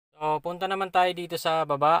So, punta naman tayo dito sa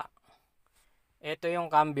baba. Ito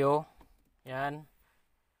yung cambio. Yan.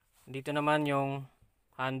 Dito naman yung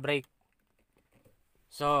handbrake.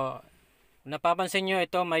 So, napapansin nyo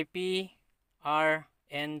ito may P, R,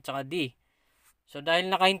 N, tsaka D. So,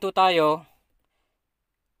 dahil nakahinto tayo,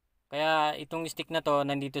 kaya itong stick na to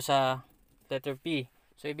nandito sa letter P.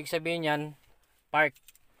 So, ibig sabihin yan, park.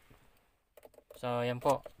 So, yan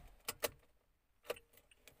po.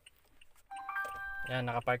 Yan,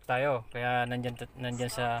 nakapark tayo. Kaya nandyan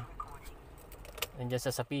sa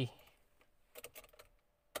P.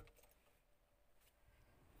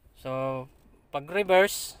 So, pag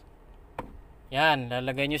reverse, yan,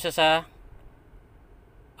 lalagay nyo siya sa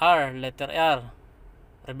R, letter R.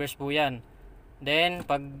 Reverse po yan. Then,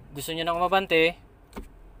 pag gusto nyo nang umabante,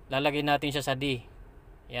 lalagay natin siya sa D.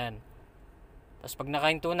 Yan. Tapos pag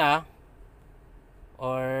nakahinto na,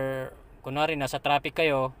 or kunwari nasa traffic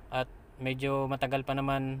kayo at medyo matagal pa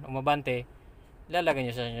naman umabante, lalagay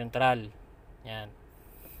nyo sa neutral. Yan.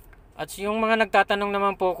 At yung mga nagtatanong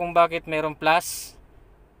naman po kung bakit mayroong plus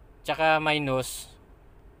tsaka minus,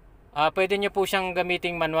 pwede nyo po siyang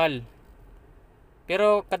gamiting manual.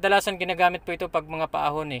 Pero kadalasan ginagamit po ito pag mga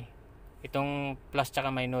paahon itong plus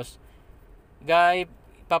tsaka minus.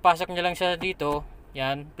 Ipapasok nyo lang siya dito.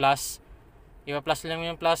 Yan, plus. Ipa-plus lang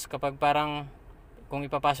yung plus kapag parang kung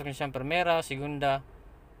ipapasok nyo siya primera, segunda.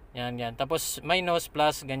 Yan. Tapos minus,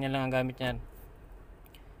 plus, ganyan lang ang gamit niyan.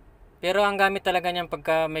 Pero ang gamit talaga niyan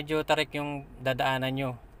pagka medyo tarik yung dadaanan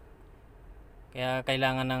nyo. Kaya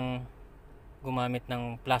kailangan ng gumamit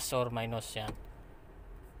ng plus or minus yan.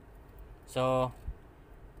 So,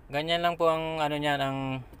 ganyan lang po ang ano niyan, ang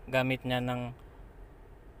gamit niya ng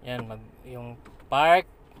yan, yung park,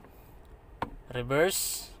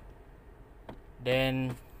 reverse,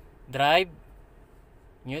 then drive,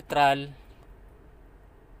 neutral.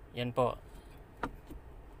 Yan po.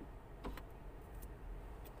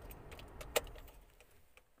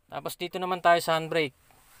 Tapos dito naman tayo sa handbrake.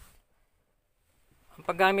 Ang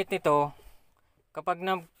paggamit nito, kapag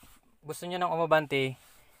gusto niyo nang umabante,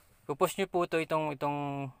 pupush nyo po itong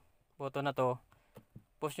button na to.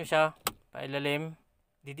 Push nyo siya pailalim,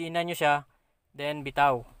 didiinan nyo siya, then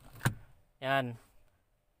bitaw. Yan.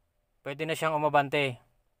 Pwede na siyang umabante.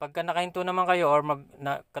 Pagka nakahinto naman kayo or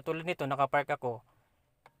katulad nito, nakapark ako,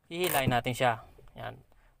 hihilain natin siya. Yan.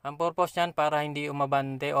 Ang purpose niyan para hindi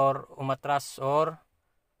umabante or umatras o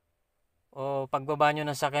pagbaba nyo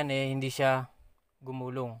ng sakyan hindi siya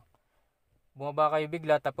gumulong. Bumaba kayo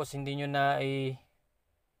bigla tapos hindi nyo na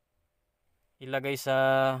ilagay sa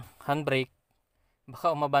handbrake,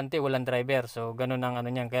 baka umabante, walang driver. So ganun ang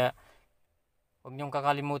ano niyan. Kaya huwag nyong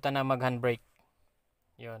kakalimutan na mag handbrake.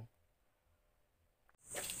 Yun.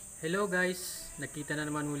 Hello guys, nakita na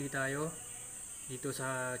naman muli tayo dito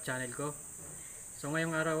sa channel ko. So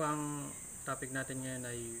ngayong araw ang topic natin ngayon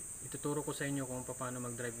ay ituturo ko sa inyo kung paano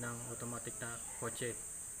mag-drive ng automatic na kotse.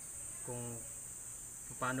 Kung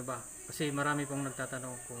paano ba, kasi marami pong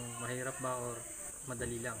nagtatanong kung mahirap ba or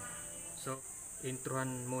madali lang. So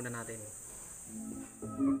introhan muna natin.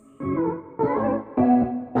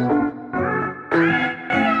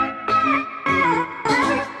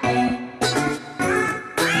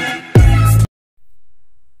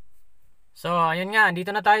 So ayun nga, dito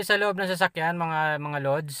na tayo sa loob ng sasakyan, mga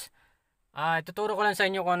lods. Ituturo ko lang sa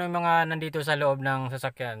inyo kung ano yung mga nandito sa loob ng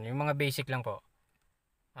sasakyan, yung mga basic lang po.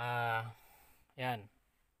 Yan.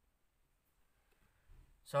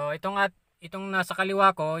 So itong nasa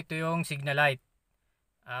kaliwa ko, ito yung signal light.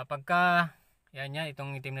 Pagka yan,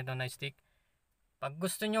 itong itim na ito na stick. Pag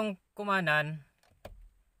gusto nyong kumanan,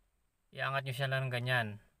 iangat nyo siya lang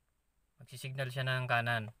ganyan. Magsisignal siya ng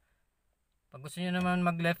kanan. Pag gusto nyo naman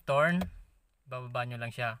mag left turn, bababa nyo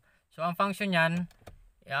lang siya. So ang function nyan,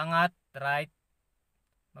 iangat, right,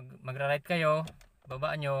 magra-right kayo,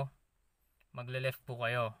 baba nyo, magle-left po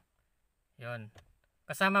kayo. Yun.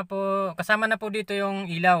 Kasama na po dito yung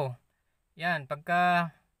ilaw. Yan,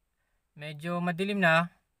 pagka medyo madilim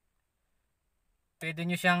na, pwede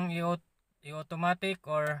nyo siyang i-automatic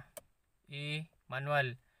or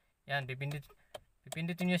i-manual. Yan,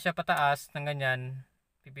 pipindutin nyo siya pataas ng ganyan,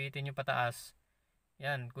 pipitin nyo pataas.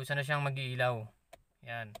 Yan, kusa na siyang mag-iilaw.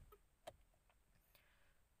 Yan.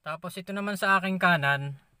 Tapos ito naman sa aking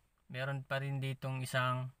kanan, meron pa rin ditong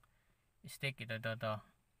isang stick. Ito.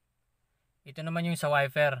 Ito naman yung sa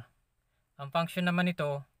wiper. Ang function naman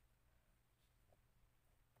ito,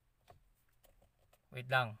 wait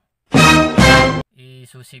lang,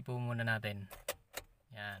 isusi po muna natin.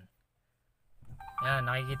 Yan. Yan,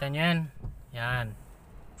 nakikita nyo yan. Yan.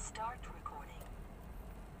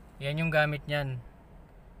 Yan yung gamit nyan.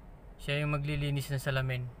 Siya yung maglilinis ng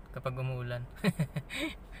salamin kapag umuulan.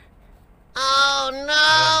 Oh no!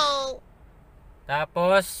 Yun.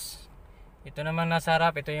 Tapos, ito naman nasa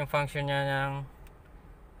harap, ito yung function niya ng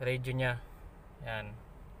radio niya. Yan.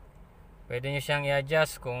 Pwede nyo siyang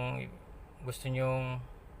i-adjust kung gusto nyo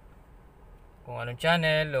kung anong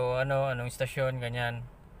channel o anong stasyon, ganyan.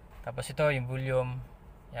 Tapos ito yung volume.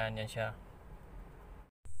 Yan siya.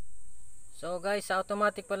 So guys, sa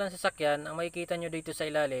automatic pa lang sasakyan, ang makikita nyo dito sa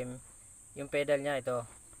ilalim, yung pedal niya ito.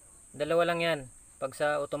 Dalawa lang yan pag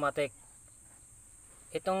sa automatic.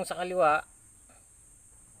 Itong sa kaliwa,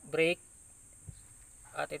 brake,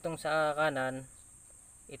 at itong sa kanan,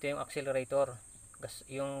 ito yung accelerator.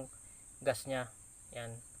 Yung gas niya.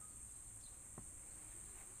 Yan.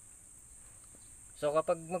 So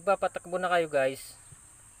kapag magpapatakbo na kayo guys,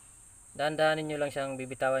 dahan-dahanin nyo lang siyang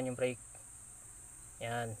bibitawan yung brake.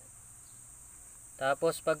 Yan.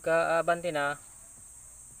 Tapos pagka abante na,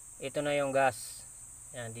 ito na yung gas.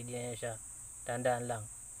 Yan, didiyan nyo siya. Dahan-dahan lang.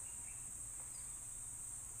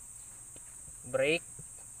 Brake.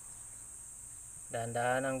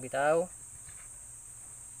 Dahan-dahan ang bitaw.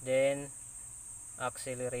 Then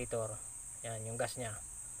accelerator. Yan yung gas niya.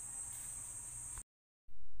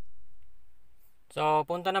 So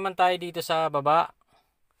punta naman tayo dito sa baba.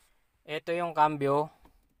 Ito yung cambio.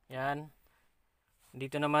 Yan.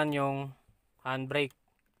 Dito naman yung handbrake.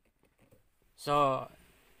 So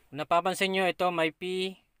napapansin nyo, ito may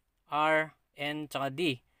P, R, N, tsaka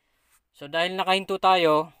D. So dahil nakahinto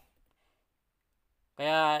tayo,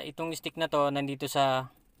 kaya itong stick na to nandito sa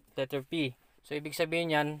letter P. So ibig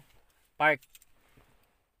sabihin yan, park.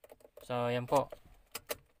 So yan po.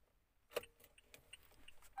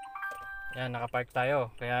 Yan, nakapark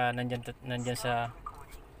tayo. Kaya nandyan sa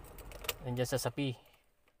P.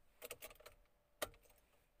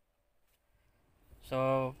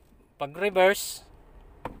 So pag reverse,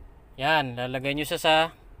 yan, lalagay nyo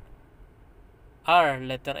sa R,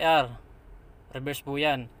 letter R. Reverse po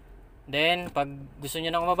yan. Then pag gusto nyo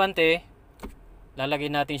nang umabante, lalagay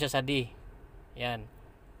natin siya sa D. Yan.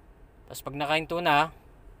 Tapos pag nakahinto na,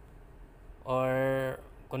 or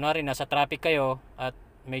kunwari nasa traffic kayo at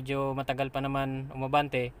medyo matagal pa naman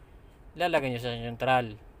umabante, lalagay nyo sa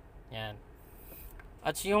neutral. Yan.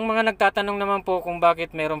 At yung mga nagtatanong naman po kung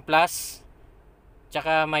bakit mayroong plus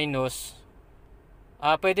tsaka minus,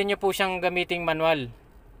 pwede nyo po siyang gamiting manual.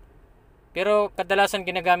 Pero kadalasan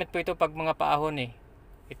ginagamit po ito pag mga paahon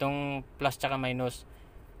itong plus tsaka minus.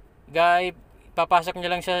 Papasok nyo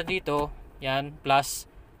lang siya dito. Yan, plus.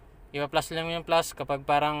 Ipa-plus lang yung plus kapag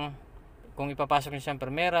parang kung ipapasok nyo siya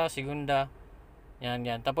primera, segunda.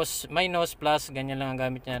 Yan. Tapos minus, plus, ganyan lang ang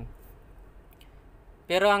gamit niyan.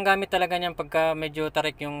 Pero ang gamit talaga niyan pagka medyo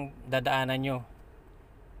tarik yung dadaanan nyo.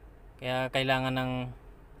 Kaya kailangan ng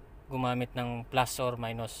gumamit ng plus or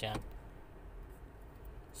minus yan.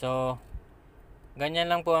 So ganyan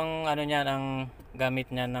lang po ang niyan, ang gamit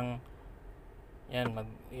niya ng yan,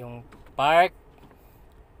 yung park,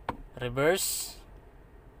 reverse,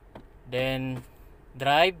 then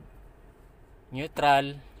drive,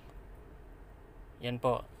 neutral. Yan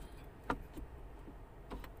po.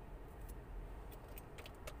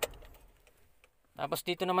 Tapos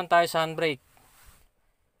dito naman tayo sa handbrake.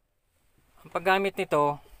 Ang paggamit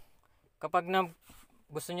nito, kapag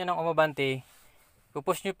gusto niyo nang umabante,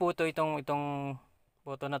 pupush nyo po itong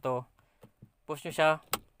button na to. Push nyo siya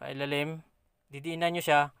pailalim, didiinan nyo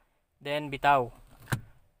siya, then bitaw.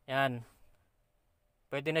 Yan.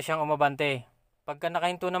 Pwede na siyang umabante. Pagka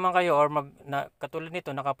nakahinto naman kayo or katulad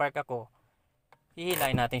nito, nakapark ako,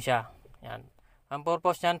 hihilain natin siya. Yan. Ang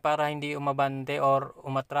purpose niyan para hindi umabante or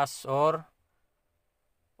umatras o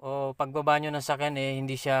pagbaba nyo ng sakyan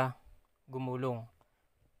hindi siya gumulong.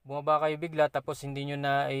 Bumaba kayo bigla tapos hindi nyo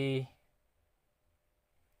na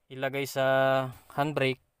ilagay sa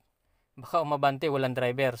handbrake, baka umabante, walang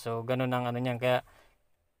driver. So ganun ang niyan. Kaya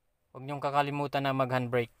huwag nyong kakalimutan na mag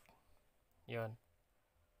handbrake. Yun.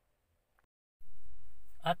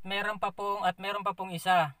 At meron pa pong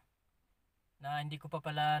isa na hindi ko pa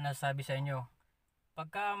pala nasabi sa inyo.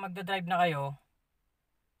 Pagka magdadrive na kayo,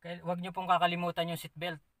 huwag nyo pong kakalimutan yung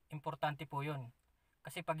seatbelt. Importante po yun.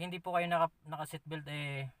 Kasi pag hindi po kayo naka-seatbelt,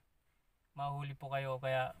 mahuli po kayo.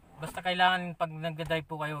 Kaya basta kailangan pag nagdadrive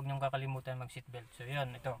po kayo, huwag nyong kakalimutan mag-seatbelt. So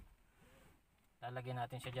yun, ito. Lalagyan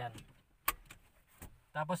natin siya dyan.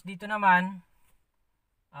 Tapos dito naman,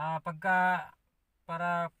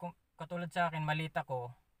 para katulad sa akin, maliit ako,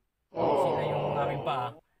 sila yung aking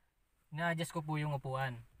paa, na-adjust ko po yung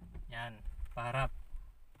upuan. Yan, paharap.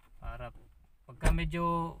 Pagka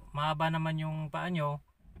medyo mahaba naman yung paa nyo,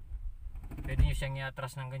 pwede nyo siyang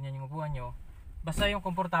i-atras ng ganyan yung upuan nyo. Basta yung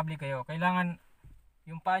komportable kayo. Kailangan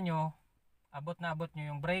yung paa nyo, abot na abot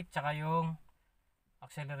nyo yung brake tsaka yung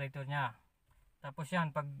accelerator niya. Tapos yan,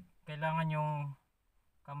 pag kailangan yung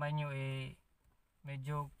kamay nyo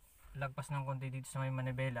medyo lagpas ng konti dito sa may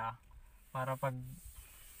manibela, para pag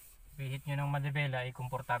bihit nyo ng manibela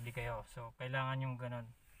komportable kayo. So kailangan yung ganun.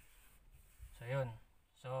 So yun.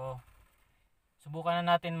 So subukan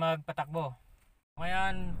na natin magpatakbo.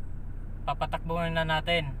 Ngayon papatakbo na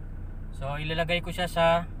natin. So ilalagay ko siya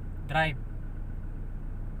sa drive.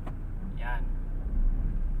 Yan.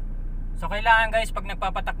 So kailangan guys, pag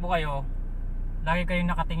nagpapatakbo kayo, lagi kayong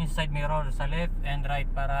nakatingin sa side mirror, sa left and right,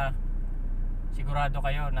 para sigurado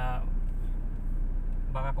kayo na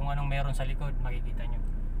baka kung anong meron sa likod makikita nyo.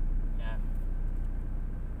 Yan.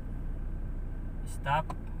 Stop.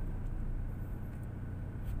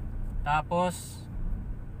 Tapos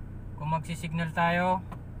kung magsisignal tayo,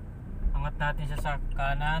 angat natin siya sa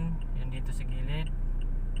kanan, yun dito sa gilid.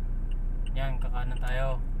 Yan, kakanan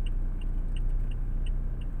tayo.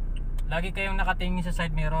 Lagi kayong nakatingin sa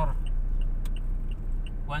side mirror.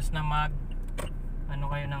 Once na ano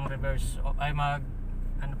kayo ng reverse,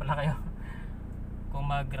 ano pala kayo, kung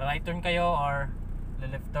mag right turn kayo or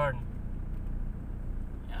left turn.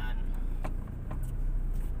 Yan.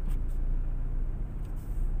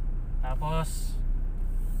 Tapos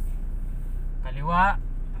kaliwa,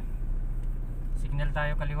 signal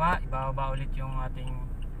tayo kaliwa, ibababa ulit yung ating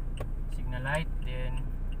signal light, then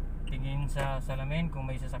tingin sa salamin kung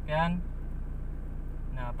may sasakyan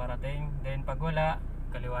na parating, then pag wala,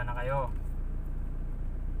 kaliwa na kayo.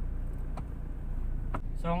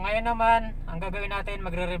 So ngayon naman, ang gagawin natin,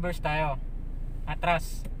 magre-reverse tayo.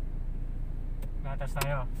 Atras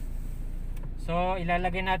tayo. So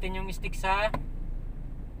ilalagay natin yung stick sa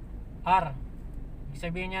R. Ibig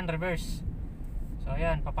sabihin yan, reverse. So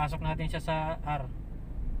ayan, papasok natin siya sa R.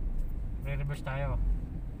 Re-reverse tayo.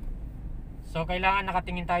 So kailangan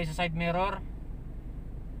nakatingin tayo sa side mirror,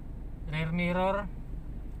 rear mirror,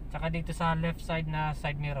 tsaka dito sa left side na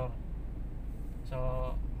side mirror. So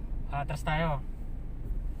atras tayo.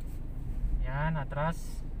 Yan, atras.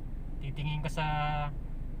 Titingin ka sa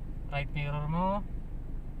right mirror mo,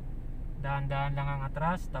 dahan-dahan lang ang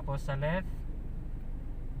atras. Tapos sa left,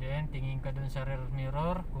 then tingin ka dun sa rear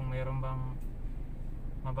mirror kung mayroon bang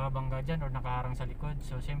mababangga dyan or nakaharang sa likod.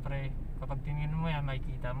 So siyempre kapag tingin mo yan,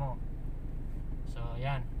 makikita mo. So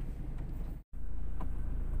yan.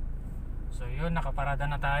 So yun, nakaparada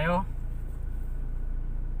na tayo.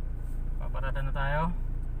 Paparada na tayo.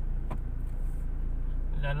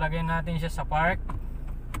 Lalagay natin siya sa park.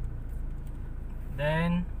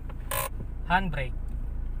 Then handbrake.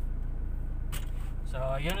 So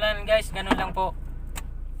yun lang guys, ganun lang po.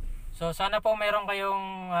 So sana po mayroon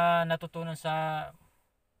kayong natutunan sa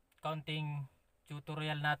counting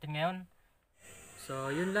tutorial natin ngayon.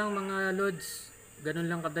 So yun lang mga lods, ganun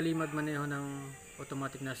lang kadali magmaneho ng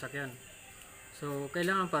automatic na sasakyan. So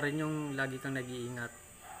kailangan pa rin yung lagi kang nag-iingat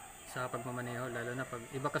sa pagmamaneho, lalo na pag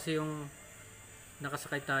iba kasi yung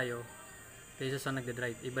nakasakay tayo kaysa sa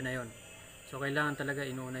nagdadrive, iba na yon. So kailangan talaga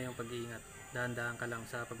inuuna yung pag-iingat, dahan-dahan ka lang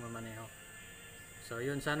sa pagmamaneho. So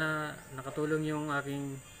yun, sana nakatulong yung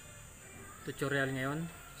aking tutorial ngayon.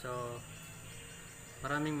 So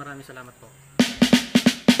maraming salamat po.